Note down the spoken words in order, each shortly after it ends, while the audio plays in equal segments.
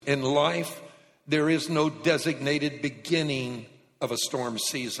In life, there is no designated beginning of a storm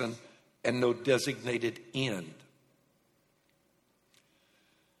season and no designated end.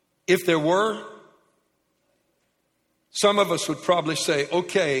 If there were, some of us would probably say,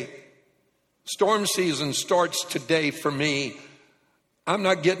 okay, storm season starts today for me. I'm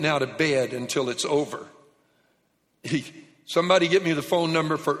not getting out of bed until it's over. Somebody get me the phone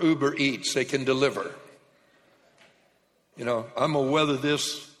number for Uber Eats. They can deliver. I'm going to weather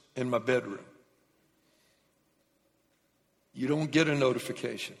this in my bedroom. You don't get a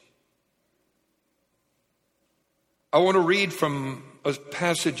notification. I want to read from a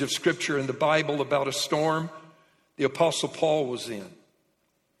passage of Scripture in the Bible about a storm the Apostle Paul was in.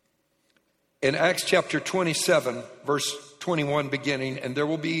 In Acts chapter 27, verse 21 beginning, and there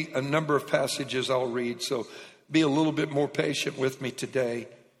will be a number of passages I'll read, so be a little bit more patient with me today.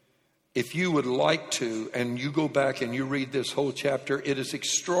 If you would like to, and you go back and you read this whole chapter, it is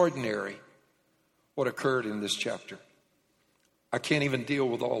extraordinary what occurred in this chapter. I can't even deal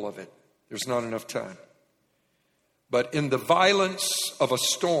with all of it. There's not enough time. But in the violence of a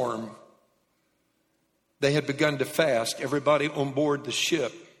storm, they had begun to fast. Everybody on board the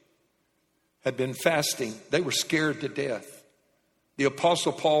ship had been fasting. They were scared to death. The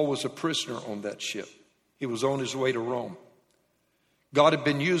Apostle Paul was a prisoner on that ship. He was on his way to Rome. God had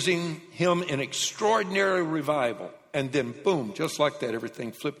been using him in extraordinary revival. And then, boom, just like that,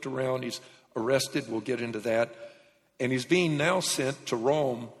 everything flipped around. He's arrested. We'll get into that. And he's being now sent to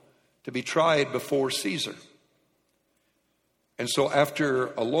Rome to be tried before Caesar. And so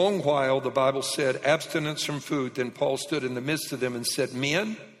after a long while, the Bible said, abstinence from food. Then Paul stood in the midst of them and said,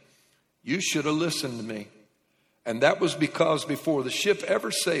 men, you should have listened to me. And that was because before the ship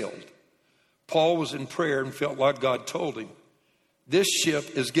ever sailed, Paul was in prayer and felt like God told him, this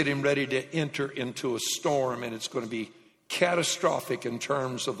ship is getting ready to enter into a storm, and it's going to be catastrophic in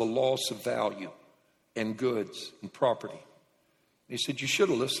terms of the loss of value and goods and property. And he said, you should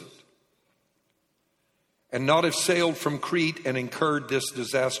have listened and not have sailed from Crete and incurred this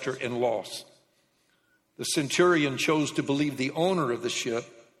disaster and loss. The centurion chose to believe the owner of the ship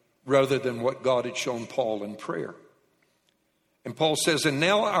rather than what God had shown Paul in prayer. And Paul says, and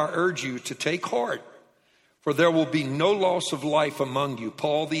now I urge you to take heart, for there will be no loss of life among you.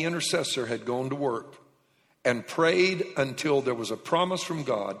 Paul, the intercessor, had gone to work and prayed until there was a promise from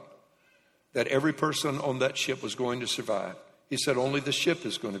God that every person on that ship was going to survive. He said, only the ship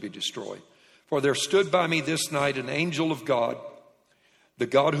is going to be destroyed. For there stood by me this night an angel of God, the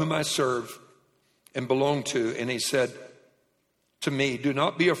God whom I serve and belong to. And he said to me, do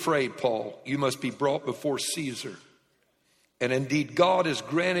not be afraid, Paul. You must be brought before Caesar. And indeed, God has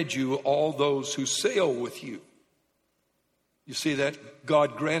granted you all those who sail with you. You see that?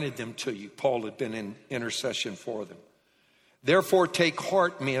 God granted them to you. Paul had been in intercession for them. Therefore, take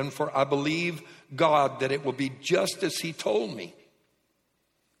heart, men, for I believe God that it will be just as he told me.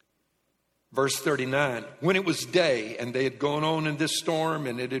 Verse 39, when it was day and they had gone on in this storm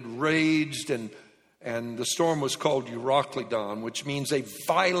and it had raged and the storm was called Euroclydon, which means a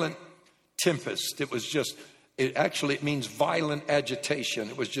violent tempest. It means violent agitation.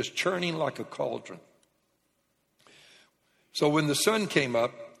 It was just churning like a cauldron. So when the sun came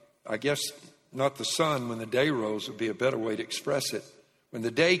up, I guess not the sun, when the day rose would be a better way to express it. When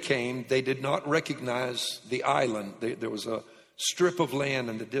the day came, they did not recognize the island. There was a strip of land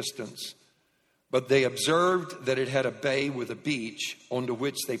in the distance. But they observed that it had a bay with a beach onto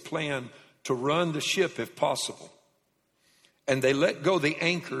which they planned to run the ship if possible. And they let go the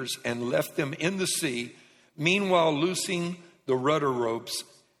anchors and left them in the sea, meanwhile loosing the rudder ropes,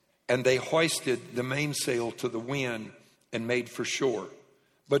 and they hoisted the mainsail to the wind and made for shore.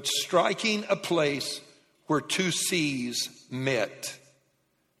 But striking a place where two seas met,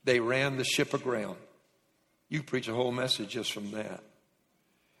 they ran the ship aground. You preach a whole message just from that.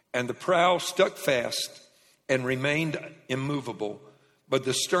 And the prow stuck fast and remained immovable, but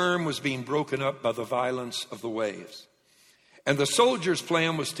the stern was being broken up by the violence of the waves. And the soldiers'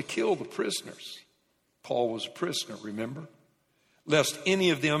 plan was to kill the prisoners. Paul was a prisoner, remember? Lest any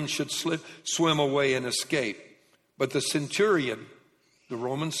of them should swim away and escape. But the centurion, the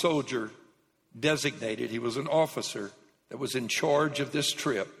Roman soldier designated, he was an officer that was in charge of this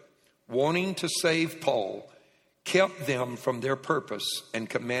trip, wanting to save Paul, kept them from their purpose and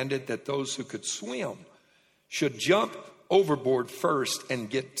commanded that those who could swim should jump overboard first and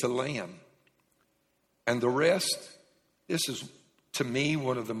get to land. And the rest, this is to me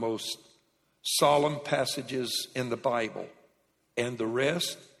one of the most solemn passages in the Bible. And the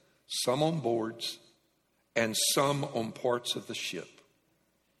rest, some on boards and some on parts of the ship.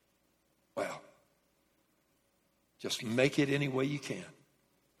 Well, just make it any way you can.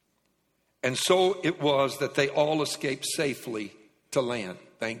 And so it was that they all escaped safely to land.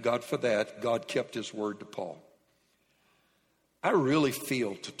 Thank God for that. God kept his word to Paul. I really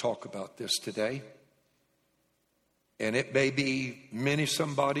feel to talk about this today. And it may be many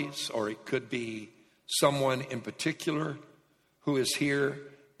somebodies, or it could be someone in particular who is here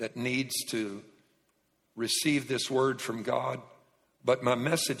that needs to receive this word from God. But my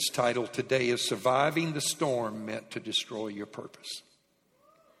message title today is Surviving the Storm Meant to Destroy Your Purpose.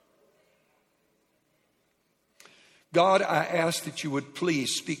 God, I ask that you would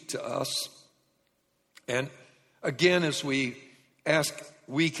please speak to us. And again, as we ask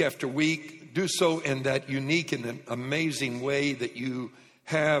week after week, do so in that unique and amazing way that you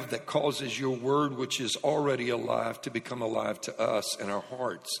have, that causes your word, which is already alive, to become alive to us in our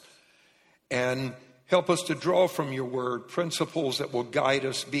hearts. And help us to draw from your word principles that will guide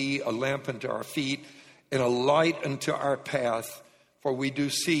us, be a lamp unto our feet and a light unto our path, for we do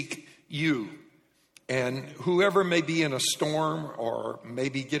seek you. And whoever may be in a storm or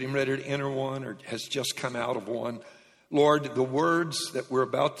maybe getting ready to enter one or has just come out of one, Lord, the words that we're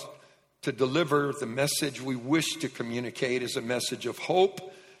about to deliver, the message we wish to communicate, is a message of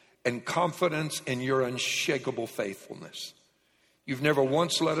hope and confidence in your unshakable faithfulness. You've never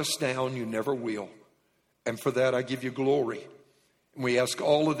once let us down. You never will. And for that, I give you glory. And we ask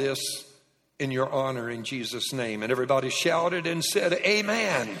all of this in your honor in Jesus' name. And everybody shouted and said,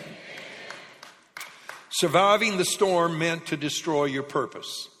 Amen. Surviving the storm meant to destroy your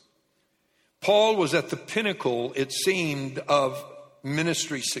purpose. Paul was at the pinnacle, it seemed, of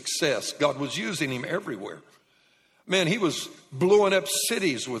ministry success. God was using him everywhere. Man, he was blowing up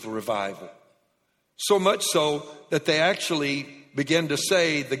cities with revival. So much so that they actually began to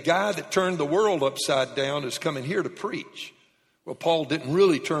say, the guy that turned the world upside down is coming here to preach. Well, Paul didn't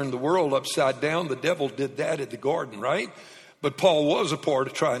really turn the world upside down. The devil did that at the garden, right? But Paul was a part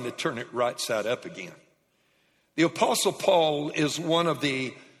of trying to turn it right side up again. The Apostle Paul is one of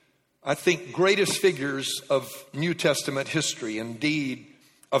the, I think, greatest figures of New Testament history, indeed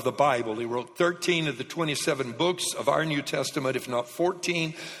of the Bible. He wrote 13 of the 27 books of our New Testament, if not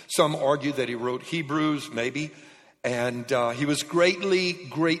 14. Some argue that he wrote Hebrews, maybe. And he was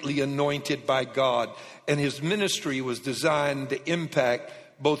greatly anointed by God. And his ministry was designed to impact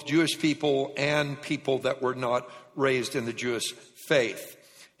both Jewish people and people that were not raised in the Jewish faith.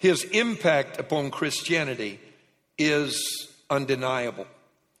 His impact upon Christianity is undeniable.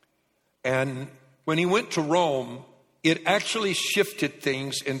 And when he went to Rome, it actually shifted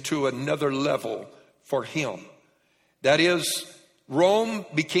things into another level for him. That is, Rome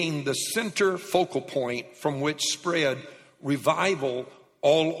became the center focal point from which spread revival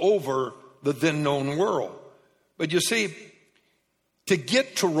all over the then known world. But you see, to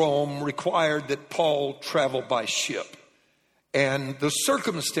get to Rome required that Paul travel by ship. And the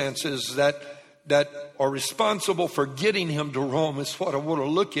circumstances that are responsible for getting him to Rome is what I want to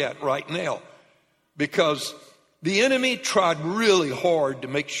look at right now. Because the enemy tried really hard to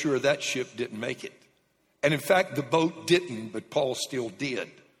make sure that ship didn't make it. And in fact, the boat didn't, but Paul still did.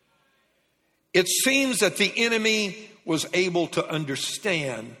 It seems that the enemy was able to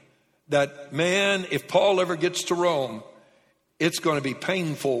understand that, man, if Paul ever gets to Rome, it's going to be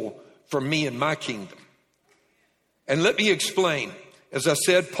painful for me and my kingdom. And let me explain. As I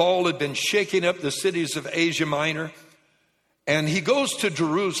said, Paul had been shaking up the cities of Asia Minor, and he goes to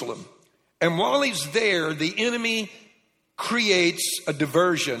Jerusalem. And while he's there, the enemy creates a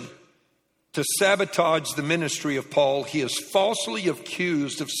diversion to sabotage the ministry of Paul. He is falsely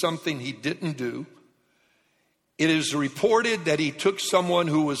accused of something he didn't do. It is reported that he took someone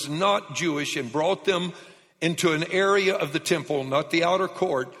who was not Jewish and brought them into an area of the temple, not the outer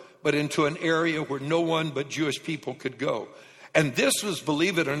court, but into an area where no one but Jewish people could go. And this was,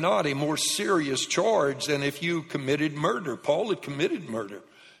 believe it or not, a more serious charge than if you committed murder. Paul had committed murder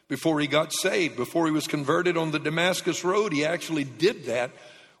before he got saved. Before he was converted on the Damascus Road, he actually did that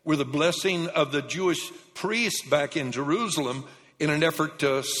with the blessing of the Jewish priest back in Jerusalem in an effort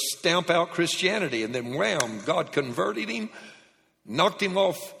to stamp out Christianity. And then wham, God converted him, knocked him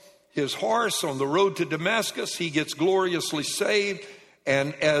off his horse on the road to Damascus. He gets gloriously saved.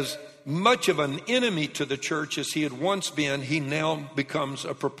 And as much of an enemy to the church as he had once been, he now becomes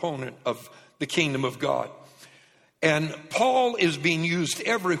a proponent of the kingdom of God. And Paul is being used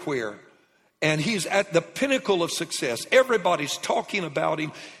everywhere. And he's at the pinnacle of success. Everybody's talking about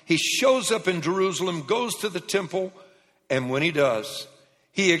him. He shows up in Jerusalem, goes to the temple, and when he does,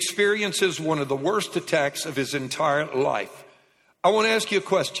 he experiences one of the worst attacks of his entire life. I want to ask you a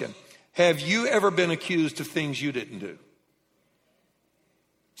question. Have you ever been accused of things you didn't do?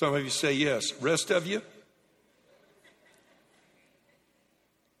 Some of you say yes. Rest of you?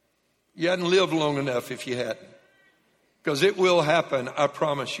 You hadn't lived long enough if you hadn't. Because it will happen, I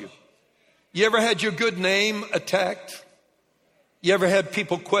promise you. You ever had your good name attacked? You ever had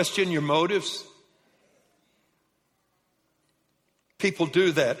people question your motives? People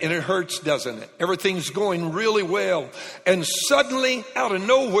do that, and it hurts, doesn't it? Everything's going really well, and suddenly, out of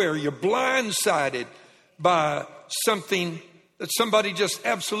nowhere, you're blindsided by something that somebody just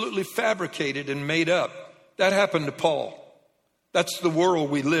absolutely fabricated and made up. That happened to Paul. That's the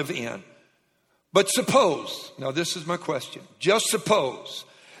world we live in. But suppose, now this is my question, just suppose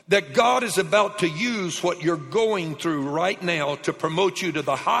that God is about to use what you're going through right now to promote you to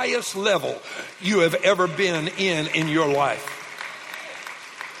the highest level you have ever been in your life.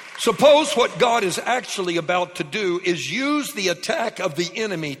 Suppose what God is actually about to do is use the attack of the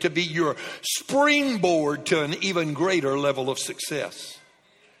enemy to be your springboard to an even greater level of success.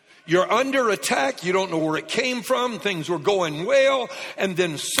 You're under attack. You don't know where it came from. Things were going well. And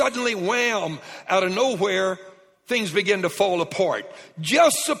then suddenly, wham, out of nowhere, things begin to fall apart.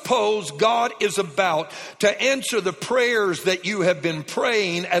 Just suppose God is about to answer the prayers that you have been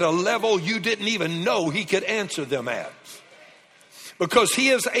praying at a level you didn't even know he could answer them at. Because he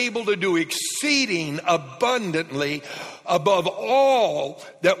is able to do exceeding abundantly above all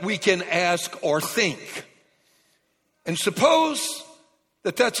that we can ask or think. And suppose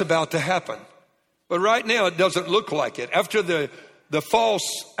that that's about to happen. But right now it doesn't look like it. After the false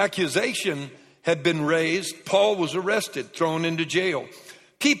accusation had been raised, Paul was arrested, thrown into jail.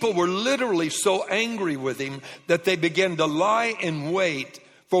 People were literally so angry with him that they began to lie in wait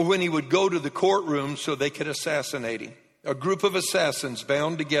for when he would go to the courtroom so they could assassinate him. A group of assassins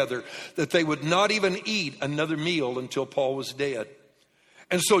bound together that they would not even eat another meal until Paul was dead.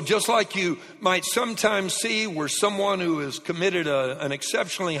 And so just like you might sometimes see where someone who has committed an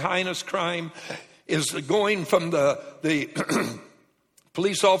exceptionally heinous crime is going from the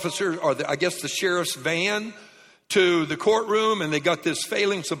police officer or the sheriff's van to the courtroom, and they got this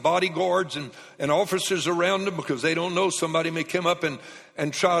phalanx of bodyguards and officers around them because they don't know somebody may come up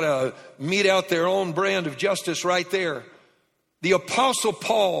and try to mete out their own brand of justice right there. The Apostle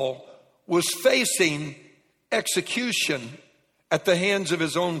Paul was facing execution at the hands of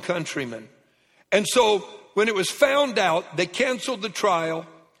his own countrymen. And so when it was found out, they canceled the trial.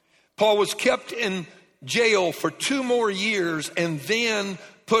 Paul was kept in jail for 2 more years and then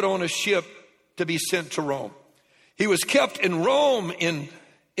put on a ship to be sent to Rome. He was kept in Rome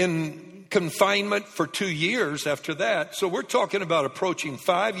in confinement for 2 years after that. So we're talking about approaching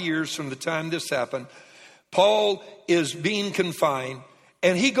 5 years from the time this happened. Paul is being confined,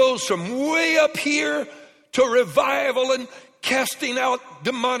 and he goes from way up here to revival and casting out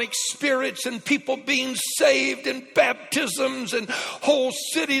demonic spirits and people being saved and baptisms and whole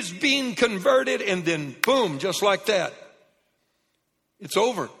cities being converted. And then boom, just like that, it's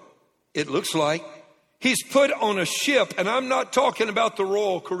over. It looks like he's put on a ship, and I'm not talking about the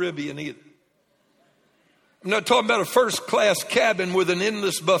Royal Caribbean either. I'm not talking about a first-class cabin with an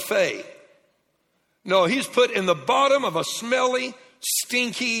endless buffet. No, he's put in the bottom of a smelly,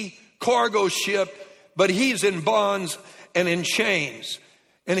 stinky cargo ship, but he's in bonds and in chains.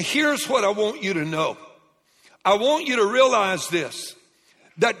 And here's what I want you to know. I want you to realize this,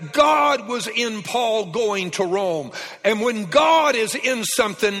 that God was in Paul going to Rome. And when God is in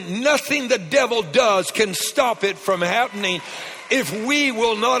something, nothing the devil does can stop it from happening if we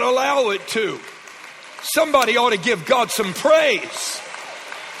will not allow it to. Somebody ought to give God some praise.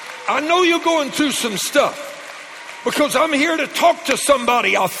 I know you're going through some stuff because I'm here to talk to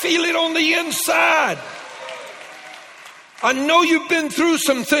somebody. I feel it on the inside. I know you've been through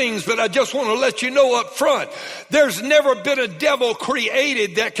some things, but I just want to let you know up front, there's never been a devil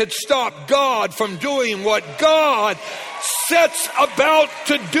created that could stop God from doing what God sets about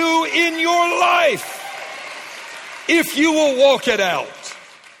to do in your life, if you will walk it out.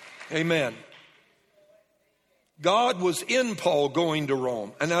 Amen. God was in Paul going to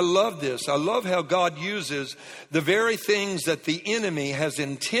Rome. And I love this. I love how God uses the very things that the enemy has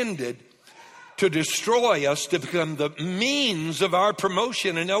intended to destroy us to become the means of our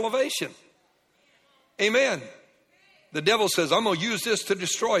promotion and elevation. Amen. The devil says, I'm going to use this to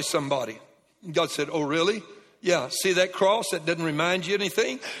destroy somebody. And God said, oh, really? Yeah. See that cross? That doesn't remind you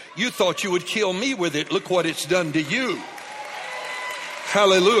anything? You thought you would kill me with it. Look what it's done to you.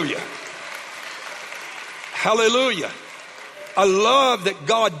 Hallelujah. Hallelujah. I love that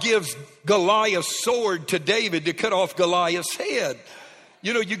God gives Goliath's sword to David to cut off Goliath's head.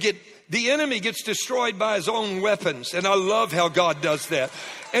 You know, the enemy gets destroyed by his own weapons. And I love how God does that.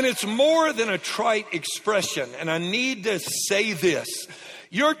 And it's more than a trite expression. And I need to say this.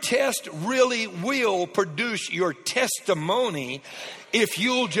 Your test really will produce your testimony if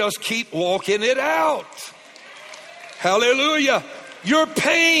you'll just keep walking it out. Hallelujah. Your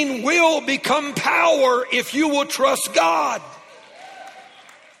pain will become power if you will trust God.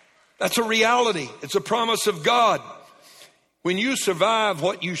 That's a reality. It's a promise of God. When you survive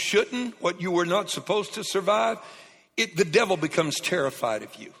what you shouldn't, what you were not supposed to survive, the devil becomes terrified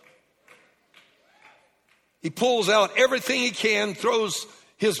of you. He pulls out everything he can, throws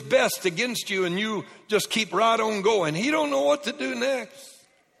his best against you, and you just keep right on going. He don't know what to do next.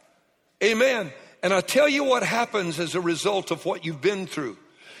 Amen. And I tell you what happens as a result of what you've been through.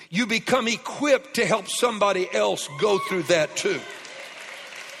 You become equipped to help somebody else go through that too.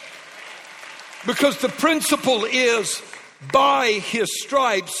 Because the principle is, by his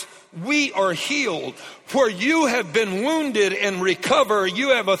stripes, we are healed. Where you have been wounded and recover, you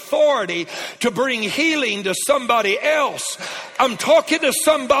have authority to bring healing to somebody else. I'm talking to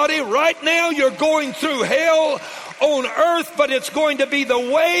somebody right now. You're going through hell on earth, but it's going to be the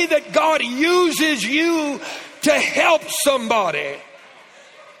way that God uses you to help somebody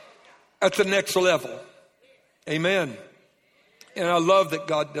at the next level. Amen. And I love that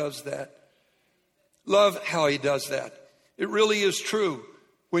God does that. Love how he does that. It really is true.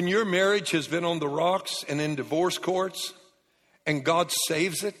 When your marriage has been on the rocks and in divorce courts and God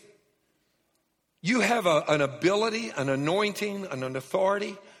saves it, you have an ability, an anointing, and an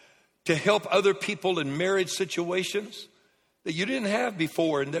authority to help other people in marriage situations that you didn't have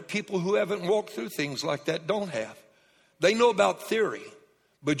before, and that people who haven't walked through things like that don't have. They know about theory,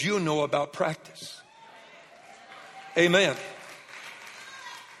 but you know about practice. Amen.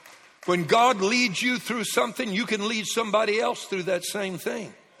 When God leads you through something, you can lead somebody else through that same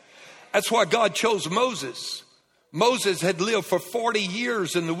thing. That's why God chose Moses. Moses had lived for 40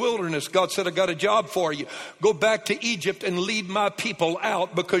 years in the wilderness. God said, I got a job for you. Go back to Egypt and lead my people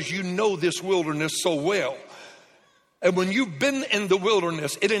out because you know this wilderness so well. And when you've been in the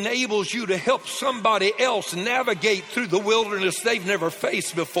wilderness, it enables you to help somebody else navigate through the wilderness they've never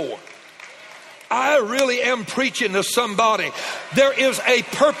faced before. I really am preaching to somebody. There is a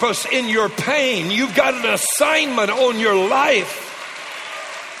purpose in your pain. You've got an assignment on your life.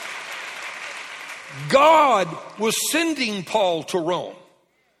 God was sending Paul to Rome.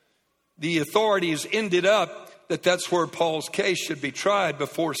 The authorities ended up that that's where Paul's case should be tried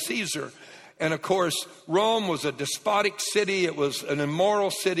before Caesar. And of course, Rome was a despotic city. It was an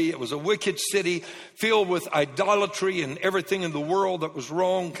immoral city. It was a wicked city filled with idolatry and everything in the world that was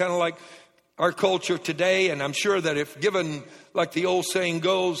wrong, kind of like our culture today. And I'm sure that if given, like the old saying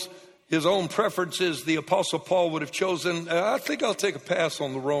goes, his own preferences, the Apostle Paul would have chosen, I think I'll take a pass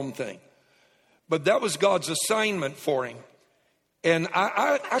on the Rome thing. But that was God's assignment for him. And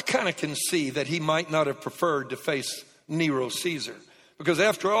I kind of can see that he might not have preferred to face Nero Caesar. Because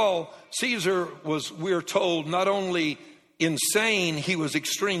after all, Caesar was, we're told, not only insane, he was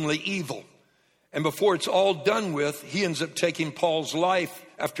extremely evil. And before it's all done with, he ends up taking Paul's life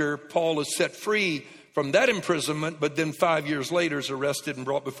after Paul is set free from that imprisonment, but then 5 years later is arrested and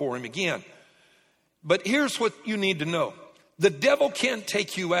brought before him again. But here's what you need to know. The devil can't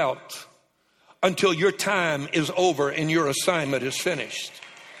take you out until your time is over and your assignment is finished.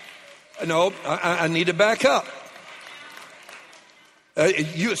 No, I need to back up.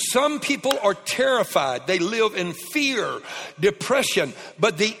 Some people are terrified. They live in fear, depression.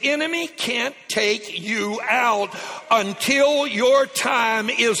 But the enemy can't take you out until your time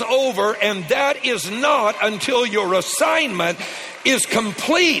is over. And that is not until your assignment is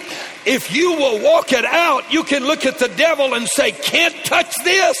complete. If you will walk it out, you can look at the devil and say, can't touch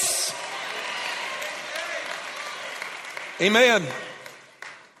this. Amen.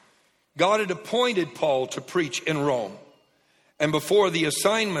 God had appointed Paul to preach in Rome. And before the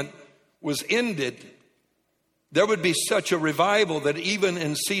assignment was ended, there would be such a revival that even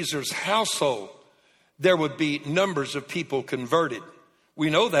in Caesar's household, there would be numbers of people converted.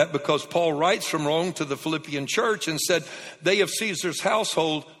 We know that because Paul writes from Rome to the Philippian church and said, they of Caesar's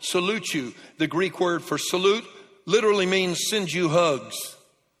household salute you. The Greek word for salute literally means send you hugs.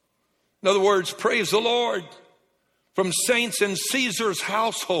 In other words, praise the Lord. From saints in Caesar's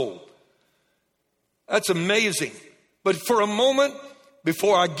household. That's amazing. But for a moment,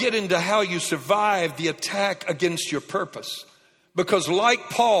 before I get into how you survive the attack against your purpose, because like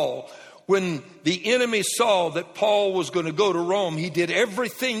Paul, when the enemy saw that Paul was going to go to Rome, he did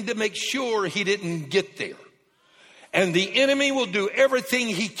everything to make sure he didn't get there. And the enemy will do everything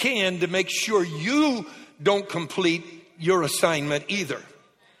he can to make sure you don't complete your assignment either.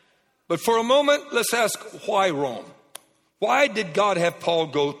 But for a moment, let's ask, why Rome? Why did God have Paul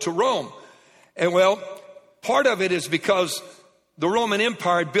go to Rome? And well, part of it is because the Roman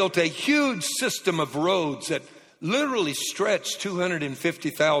Empire built a huge system of roads that literally stretched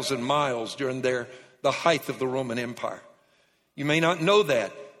 250,000 miles during the height of the Roman Empire. You may not know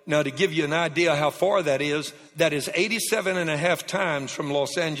that. Now, to give you an idea how far that is 87 and a half times from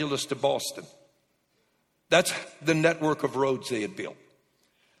Los Angeles to Boston. That's the network of roads they had built.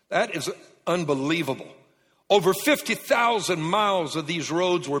 That is unbelievable. Over 50,000 miles of these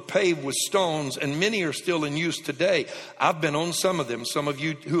roads were paved with stones, and many are still in use today. I've been on some of them. Some of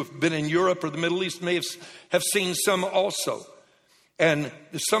you who have been in Europe or the Middle East may have seen some also. And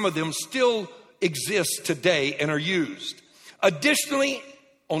some of them still exist today and are used. Additionally,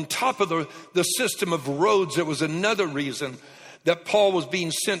 on top of the system of roads, there was another reason that Paul was being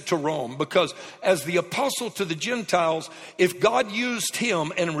sent to Rome, because as the apostle to the Gentiles, if God used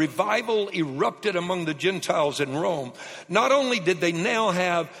him and revival erupted among the Gentiles in Rome, not only did they now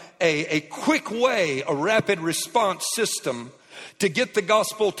have a quick way, a rapid response system to get the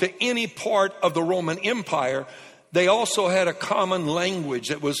gospel to any part of the Roman Empire, they also had a common language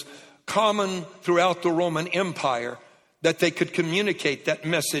that was common throughout the Roman Empire that they could communicate that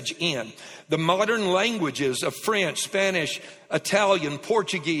message in. The modern languages of French, Spanish, Italian,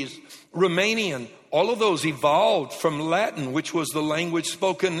 Portuguese, Romanian, all of those evolved from Latin, which was the language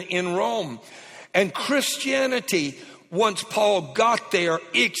spoken in Rome. And Christianity, once Paul got there,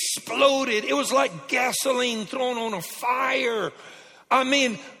 exploded. It was like gasoline thrown on a fire. I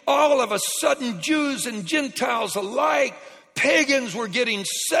mean, all of a sudden, Jews and Gentiles alike, pagans were getting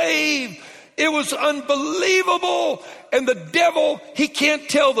saved. It was unbelievable. And the devil, he can't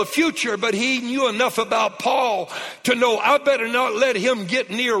tell the future, but he knew enough about Paul to know, I better not let him get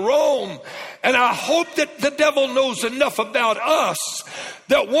near Rome. And I hope that the devil knows enough about us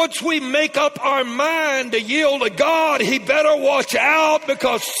that once we make up our mind to yield to God, he better watch out,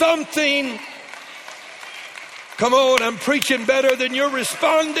 because something... Come on, I'm preaching better than you're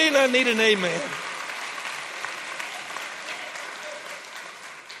responding. I need an amen.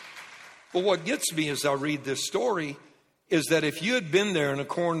 But what gets me as I read this story is that if you had been there in a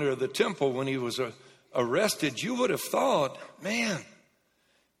corner of the temple when he was arrested, you would have thought, man,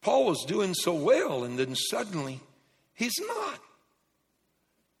 Paul was doing so well, and then suddenly he's not.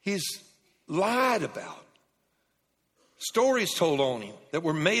 He's lied about. Stories told on him that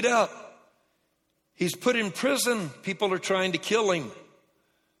were made up. He's put in prison. People are trying to kill him.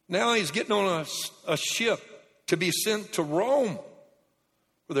 Now he's getting on a ship to be sent to Rome,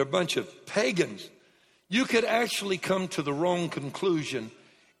 where they're a bunch of pagans. You could actually come to the wrong conclusion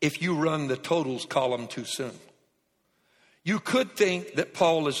if you run the totals column too soon. You could think that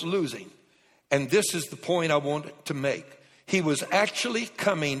Paul is losing. And this is the point I want to make. He was actually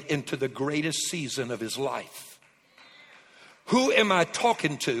coming into the greatest season of his life. Who am I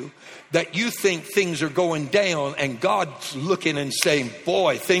talking to that you think things are going down and God's looking and saying,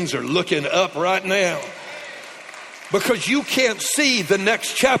 boy, things are looking up right now? Because you can't see the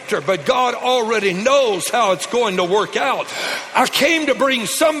next chapter, but God already knows how it's going to work out. I came to bring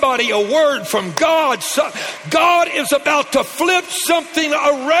somebody a word from God. God is about to flip something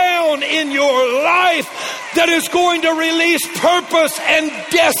around in your life that is going to release purpose and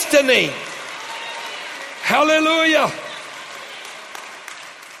destiny. Hallelujah.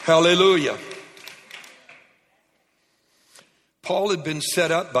 Hallelujah. Paul had been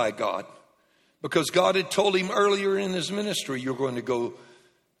set up by God, because God had told him earlier in his ministry, you're going to go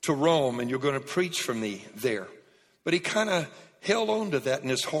to Rome and you're going to preach for me there. But he kind of held on to that in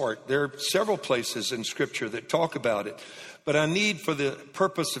his heart. There are several places in Scripture that talk about it. But I need, for the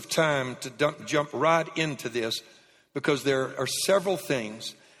purpose of time, to jump right into this, because there are several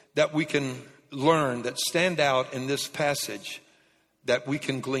things that we can learn that stand out in this passage that we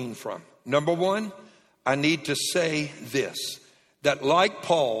can glean from. Number one, I need to say this, that like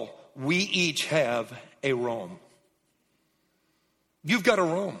Paul, we each have a Rome. You've got a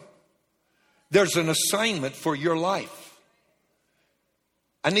Rome. There's an assignment for your life.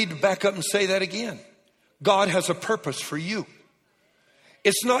 I need to back up and say that again. God has a purpose for you.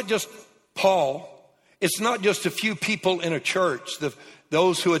 It's not just Paul. It's not just a few people in a church,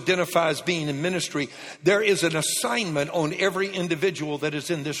 those who identify as being in ministry. There is an assignment on every individual that is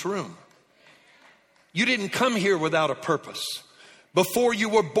in this room. You didn't come here without a purpose. Before you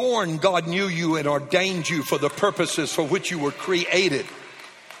were born, God knew you and ordained you for the purposes for which you were created.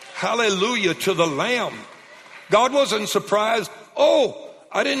 Hallelujah to the Lamb. God wasn't surprised. Oh,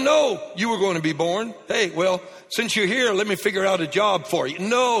 I didn't know you were going to be born. Hey, well, since you're here, let me figure out a job for you.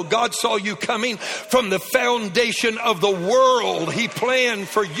 No, God saw you coming from the foundation of the world. He planned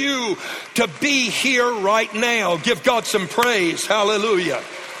for you to be here right now. Give God some praise. Hallelujah.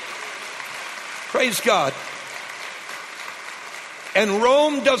 Praise God. And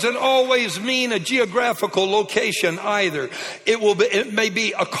Rome doesn't always mean a geographical location either. It may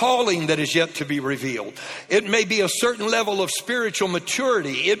be a calling that is yet to be revealed. It may be a certain level of spiritual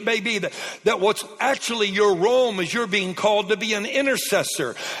maturity. It may be that what's actually your Rome is you're being called to be an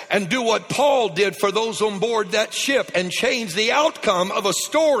intercessor and do what Paul did for those on board that ship and change the outcome of a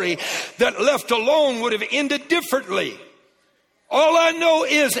story that left alone would have ended differently. All I know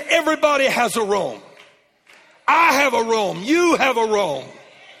is everybody has a Rome. I have a Rome. You have a Rome.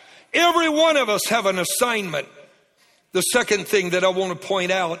 Every one of us have an assignment. The second thing that I want to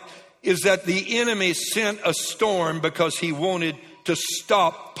point out is that the enemy sent a storm because he wanted to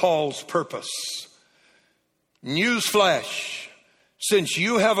stop Paul's purpose. Newsflash, since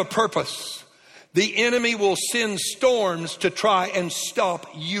you have a purpose, the enemy will send storms to try and stop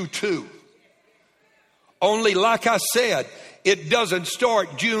you too. Only, like I said, it doesn't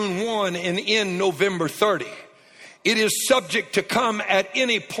start June 1 and end November 30. It is subject to come at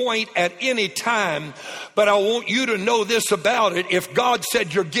any point, at any time. But I want you to know this about it. If God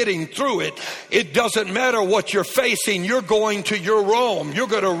said you're getting through it, it doesn't matter what you're facing. You're going to your Rome. You're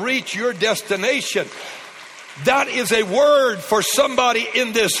going to reach your destination. That is a word for somebody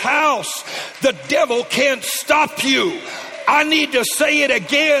in this house. The devil can't stop you. I need to say it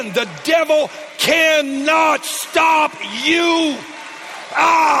again. The devil cannot stop you.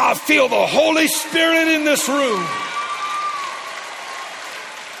 I feel the Holy Spirit in this room.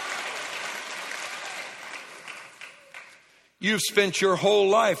 You've spent your whole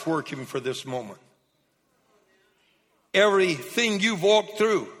life working for this moment. Everything you've walked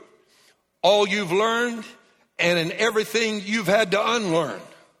through, all you've learned, and in everything you've had to unlearn,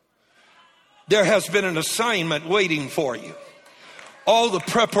 there has been an assignment waiting for you. All the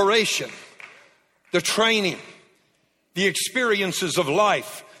preparation, the training, the experiences of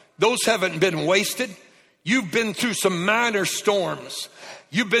life, those haven't been wasted. You've been through some minor storms.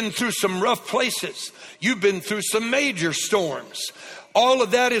 You've been through some rough places. You've been through some major storms. All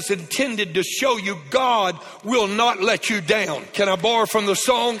of that is intended to show you God will not let you down. Can I borrow from the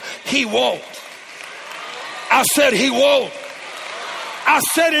song? He won't. I said He won't. I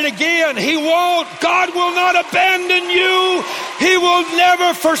said it again. He won't. God will not abandon you. He will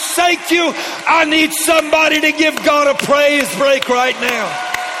never forsake you. I need somebody to give God a praise break right now.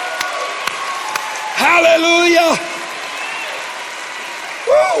 Hallelujah.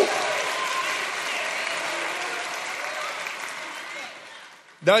 Woo.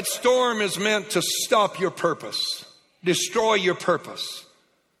 That storm is meant to stop your purpose, destroy your purpose.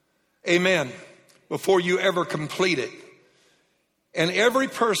 Amen. Before you ever complete it. And every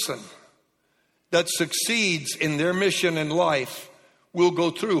person that succeeds in their mission in life will go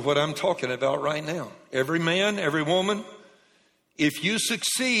through what I'm talking about right now. Every man, every woman. If you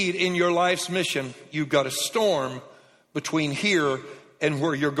succeed in your life's mission, you've got a storm between here and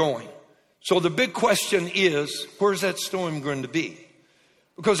where you're going. So the big question is, where's that storm going to be?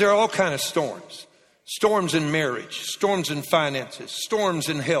 Because there are all kinds of storms. Storms in marriage, storms in finances, storms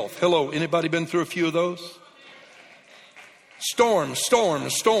in health. Hello, anybody been through a few of those? Storms.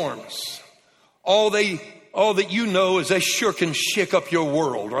 All that you know is they sure can shake up your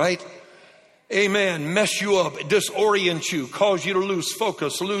world, right? Amen. Mess you up, disorient you, cause you to lose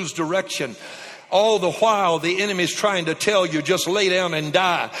focus, lose direction. All the while, the enemy is trying to tell you, just lay down and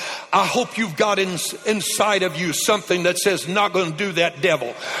die. I hope you've got inside of you something that says, not going to do that,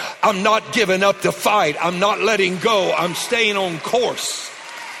 devil. I'm not giving up the fight. I'm not letting go. I'm staying on course.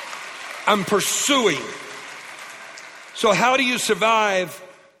 I'm pursuing. So how do you survive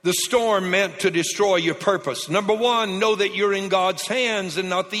the storm meant to destroy your purpose? Number one, know that you're in God's hands and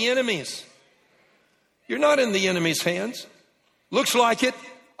not the enemy's. You're not in the enemy's hands. Looks like it.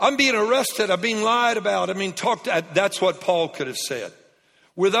 I'm being arrested. I'm being lied about. That's what Paul could have said.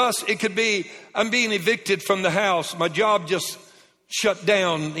 With us, it could be, I'm being evicted from the house. My job just shut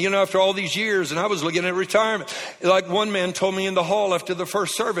down, after all these years, and I was looking at retirement. Like one man told me in the hall after the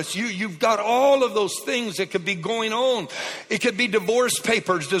first service, you've got all of those things that could be going on. It could be divorce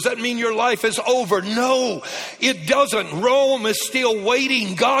papers. Does that mean your life is over? No, it doesn't. Rome is still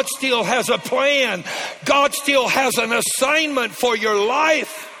waiting. God still has a plan. God still has an assignment for your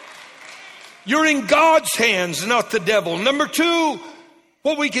life. You're in God's hands, not the devil. Number two,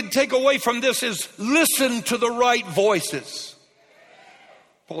 what we can take away from this is listen to the right voices.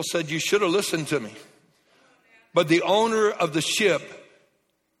 Paul said, you should have listened to me. But the owner of the ship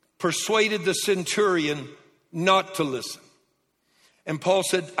persuaded the centurion not to listen. And Paul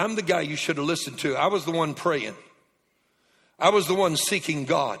said, I'm the guy you should have listened to. I was the one praying. I was the one seeking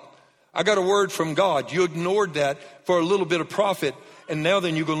God. I got a word from God. You ignored that for a little bit of profit, and now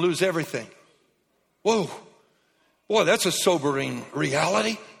then you're going to lose everything. Whoa. Boy, that's a sobering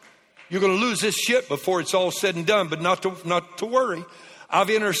reality. You're going to lose this ship before it's all said and done, but not to worry. I've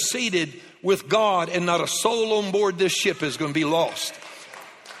interceded with God, and not a soul on board this ship is going to be lost.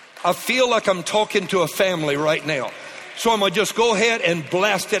 I feel like I'm talking to a family right now. So I'm going to just go ahead and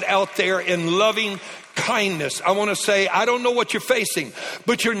blast it out there in loving kindness. I want to say, I don't know what you're facing,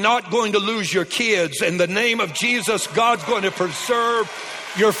 but you're not going to lose your kids. In the name of Jesus, God's going to preserve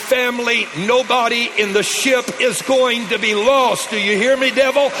your family. Nobody in the ship is going to be lost. Do you hear me,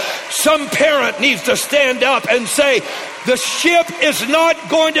 devil? Some parent needs to stand up and say, the ship is not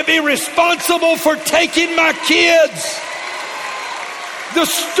going to be responsible for taking my kids. The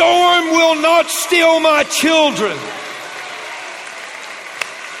storm will not steal my children.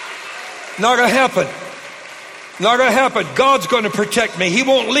 Not going to happen. Not going to happen. God's going to protect me. He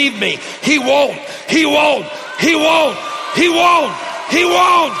won't leave me. He won't. He won't. He won't. He won't. He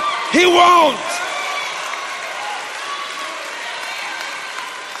won't. He won't.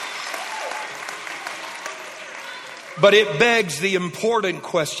 But it begs the important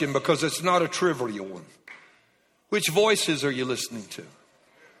question, because it's not a trivial one. Which voices are you listening to?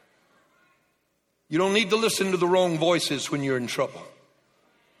 You don't need to listen to the wrong voices when you're in trouble.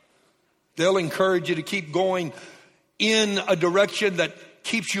 They'll encourage you to keep going in a direction that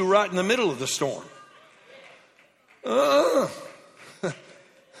keeps you right in the middle of the storm.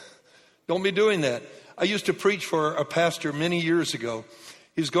 Don't be doing that. I used to preach for a pastor many years ago.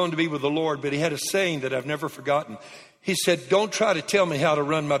 He's going to be with the Lord, but he had a saying that I've never forgotten. He said, don't try to tell me how to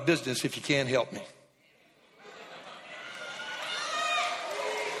run my business if you can't help me.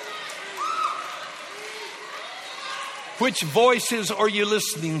 Which voices are you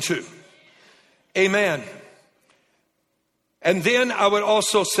listening to? Amen. And then I would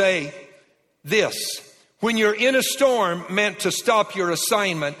also say this. When you're in a storm meant to stop your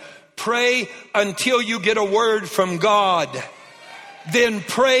assignment, pray until you get a word from God. Then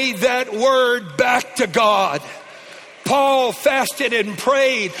pray that word back to God. Paul fasted and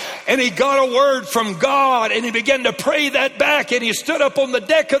prayed, and he got a word from God, and he began to pray that back, and he stood up on the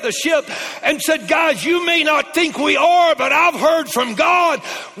deck of the ship and said, guys, you may not think we are, but I've heard from God.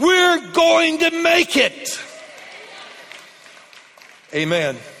 We're going to make it.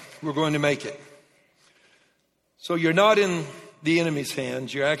 Amen. We're going to make it. So you're not in the enemy's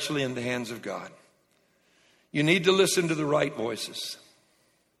hands. You're actually in the hands of God. You need to listen to the right voices.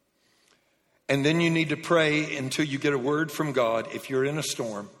 And then you need to pray until you get a word from God if you're in a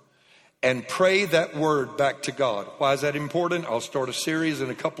storm. And pray that word back to God. Why is that important? I'll start a series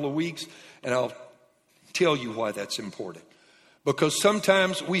in a couple of weeks, and I'll tell you why that's important. Because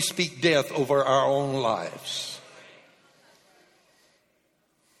sometimes we speak death over our own lives.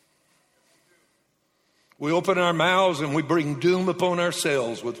 We open our mouths and we bring doom upon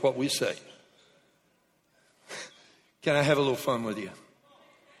ourselves with what we say. Can I have a little fun with you?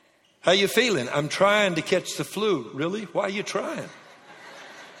 How you feeling? I'm trying to catch the flu. Really? Why are you trying?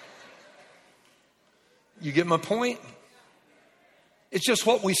 You get my point? It's just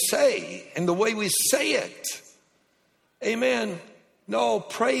what we say and the way we say it. Amen. No,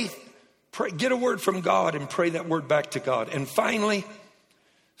 pray, get a word from God and pray that word back to God. And finally,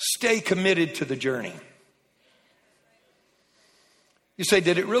 stay committed to the journey. You say,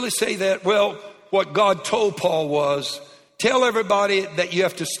 did it really say that? Well, what God told Paul was, tell everybody that you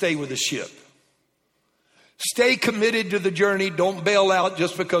have to stay with the ship. Stay committed to the journey. Don't bail out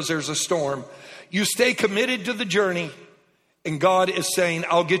just because there's a storm. You stay committed to the journey, and God is saying,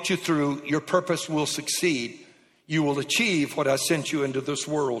 I'll get you through. Your purpose will succeed. You will achieve what I sent you into this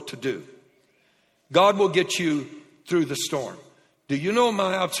world to do. God will get you through the storm. Do you know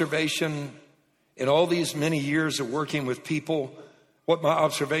my observation in all these many years of working with people? What my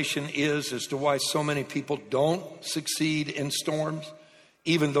observation is as to why so many people don't succeed in storms,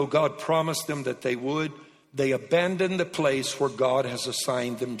 even though God promised them that they would. They abandon the place where God has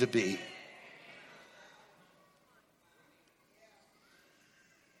assigned them to be.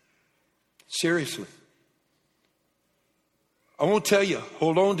 Seriously. I won't tell you,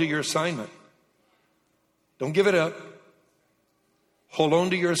 hold on to your assignment. Don't give it up. Hold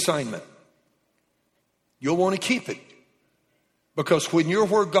on to your assignment. You'll want to keep it. Because when you're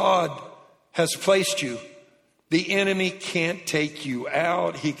where God has placed you, the enemy can't take you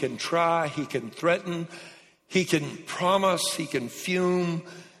out. He can try, he can threaten, he can promise, he can fume,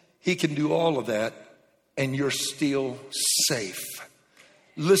 he can do all of that, and you're still safe.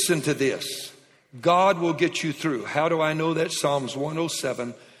 Listen to this. God will get you through. How do I know that? Psalms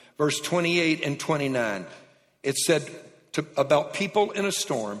 107, verse 28 and 29. It said about people in a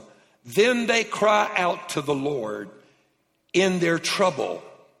storm, then they cry out to the Lord in their trouble.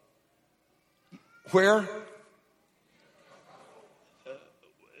 Where?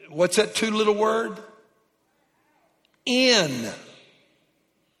 what's that two little word? In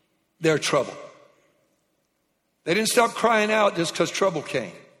their trouble. They didn't stop crying out just because trouble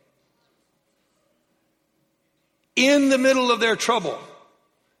came. In the middle of their trouble,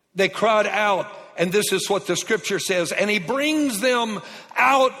 they cried out. And this is what the scripture says. And he brings them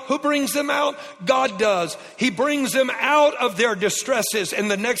out. Who brings them out? God does. He brings them out of their distresses.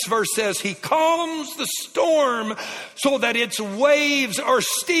 And the next verse says, he calms the storm so that its waves are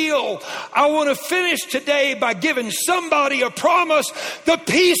still. I want to finish today by giving somebody a promise. The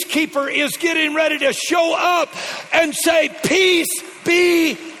peacekeeper is getting ready to show up and say, peace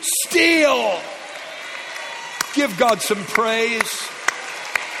be still. Give God some praise.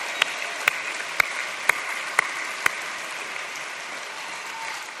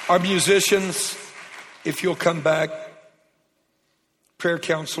 Our musicians, if you'll come back, prayer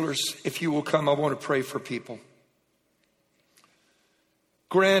counselors, if you will come, I want to pray for people.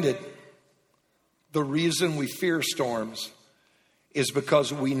 Granted, the reason we fear storms is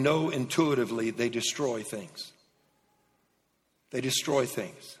because we know intuitively they destroy things. They destroy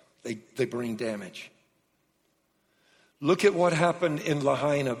things. They bring damage. Look at what happened in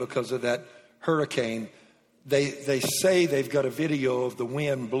Lahaina because of that hurricane. They say they've got a video of the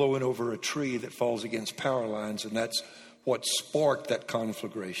wind blowing over a tree that falls against power lines, and that's what sparked that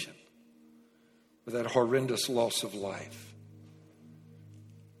conflagration, with that horrendous loss of life.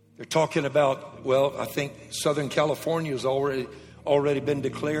 They're talking about, well, I think Southern California has already been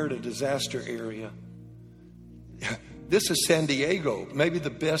declared a disaster area. This is San Diego, maybe the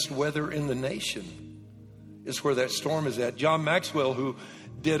best weather in the nation is where that storm is at. John Maxwell, who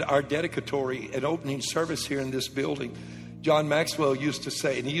did our dedicatory and opening service here in this building, John Maxwell used to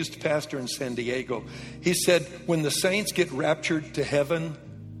say, and he used to pastor in San Diego, he said, when the saints get raptured to heaven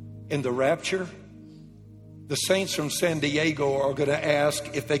in the rapture, the saints from San Diego are going to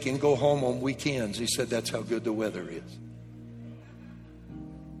ask if they can go home on weekends. He said, that's how good the weather is.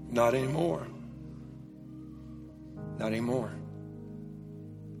 Not anymore. Not anymore.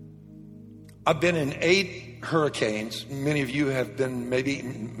 I've been in 8 hurricanes. Many of you have been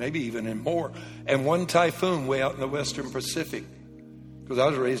maybe even in more. And one typhoon way out in the Western Pacific. Because I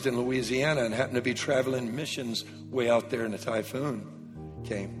was raised in Louisiana and happened to be traveling missions way out there, and a typhoon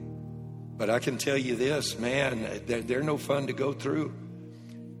came. But I can tell you this, man, they're no fun to go through.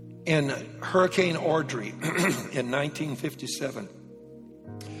 In Hurricane Audrey in 1957,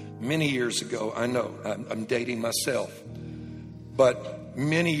 many years ago, I know I'm dating myself, but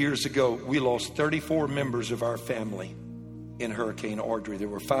many years ago, we lost 34 members of our family in Hurricane Audrey. There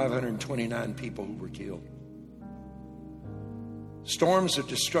were 529 people who were killed. Storms are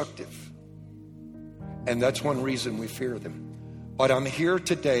destructive, and that's one reason we fear them. But I'm here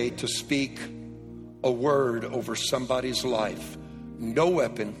today to speak a word over somebody's life. No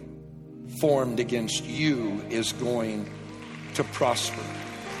weapon formed against you is going to prosper.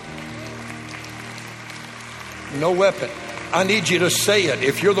 No weapon. I need you to say it.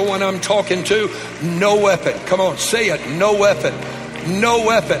 If you're the one I'm talking to, no weapon. Come on, say it. No weapon. No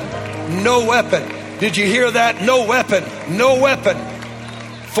weapon. No weapon. Did you hear that? No weapon. No weapon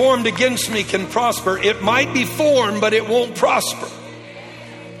formed against me can prosper. It might be formed, but it won't prosper.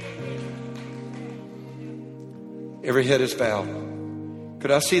 Every head is bowed.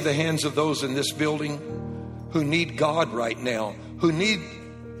 Could I see the hands of those in this building who need God right now,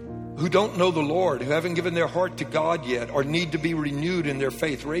 who don't know the Lord, who haven't given their heart to God yet, or need to be renewed in their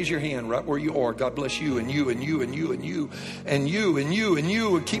faith? Raise your hand right where you are. God bless you, and you, and you, and you, and you, and you, and you, and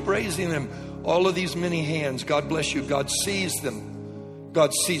you, and keep raising them. All of these many hands. God bless you. God sees them.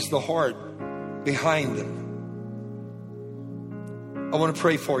 God sees the heart behind them. I want to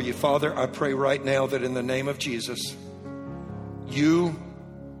pray for you. Father, I pray right now that in the name of Jesus, you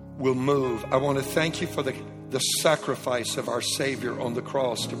will move. I want to thank you for the sacrifice of our Savior on the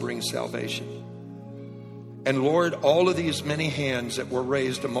cross to bring salvation. And Lord, all of these many hands that were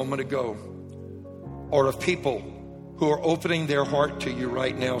raised a moment ago are of people who are opening their heart to you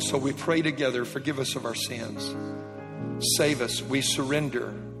right now. So we pray together, forgive us of our sins. Save us. We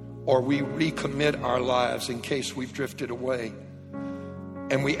surrender, or we recommit our lives in case we've drifted away.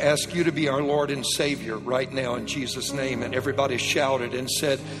 And we ask you to be our Lord and Savior right now in Jesus' name. And everybody shouted and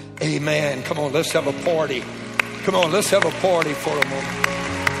said, amen. Come on, let's have a party. Come on, let's have a party for a moment.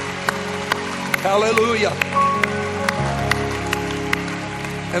 Hallelujah.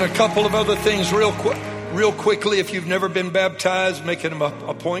 And a couple of other things real quickly. If you've never been baptized, make an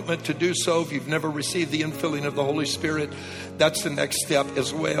appointment to do so. If you've never received the infilling of the Holy Spirit, that's the next step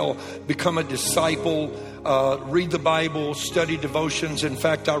as well. Become a disciple. Read the Bible, study devotions. In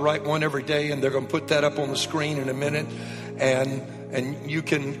fact, I write one every day, and they're going to put that up on the screen in a minute. And you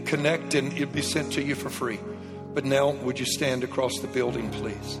can connect and it'll be sent to you for free. But now, would you stand across the building,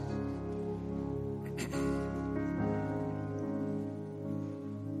 please?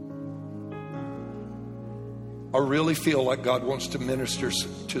 I really feel like God wants to minister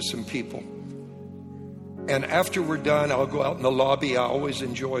to some people. And after we're done, I'll go out in the lobby. I always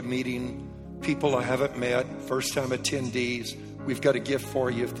enjoy meeting people I haven't met, first-time attendees. We've got a gift for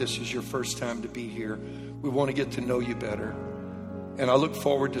you if this is your first time to be here. We want to get to know you better. And I look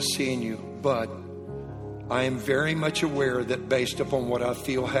forward to seeing you. But I am very much aware that based upon what I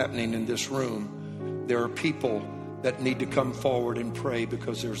feel happening in this room, there are people that need to come forward and pray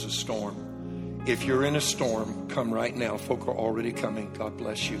because there's a storm. If you're in a storm, come right now. Folk are already coming. God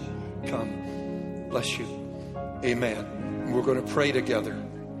bless you. Come. Bless you. Amen. We're going to pray together.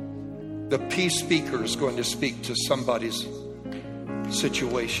 The peace speaker is going to speak to somebody's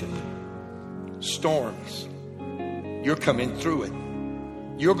situation. Storms. You're coming through it.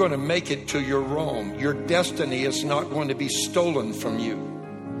 You're going to make it to your Rome. Your destiny is not going to be stolen from you.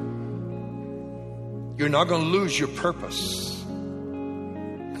 You're not going to lose your purpose.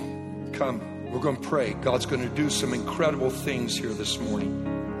 Come. We're going to pray. God's going to do some incredible things here this morning.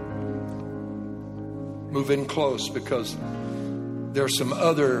 Move in close because there are some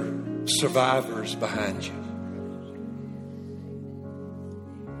other survivors behind you.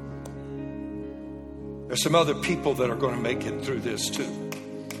 There's some other people that are going to make it through this too.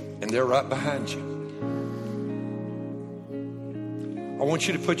 And they're right behind you. I want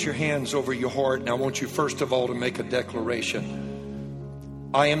you to put your hands over your heart, and I want you first of all to make a declaration.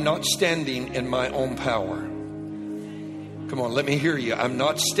 I am not standing in my own power. Come on, let me hear you. I'm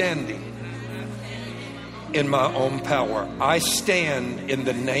not standing in my own power. I stand in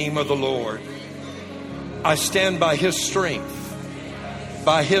the name of the Lord. I stand by His strength,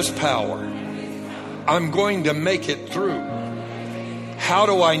 by His power. I'm going to make it through. How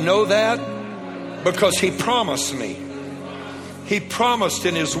do I know that? Because He promised me. He promised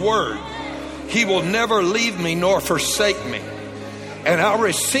in His word, He will never leave me nor forsake me. And I'll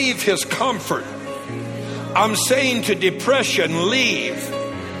receive His comfort. I'm saying to depression, leave.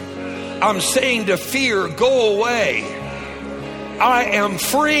 I'm saying to fear, go away. I am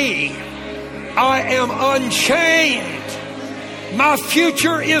free. I am unchained. My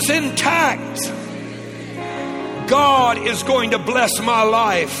future is intact. God is going to bless my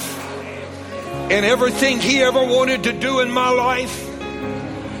life. And everything He ever wanted to do in my life,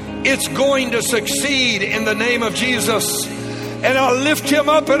 it's going to succeed in the name of Jesus. And I lift Him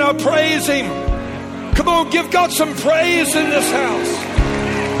up and I praise Him. Come on, give God some praise in this house.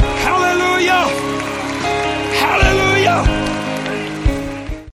 Hallelujah. Hallelujah.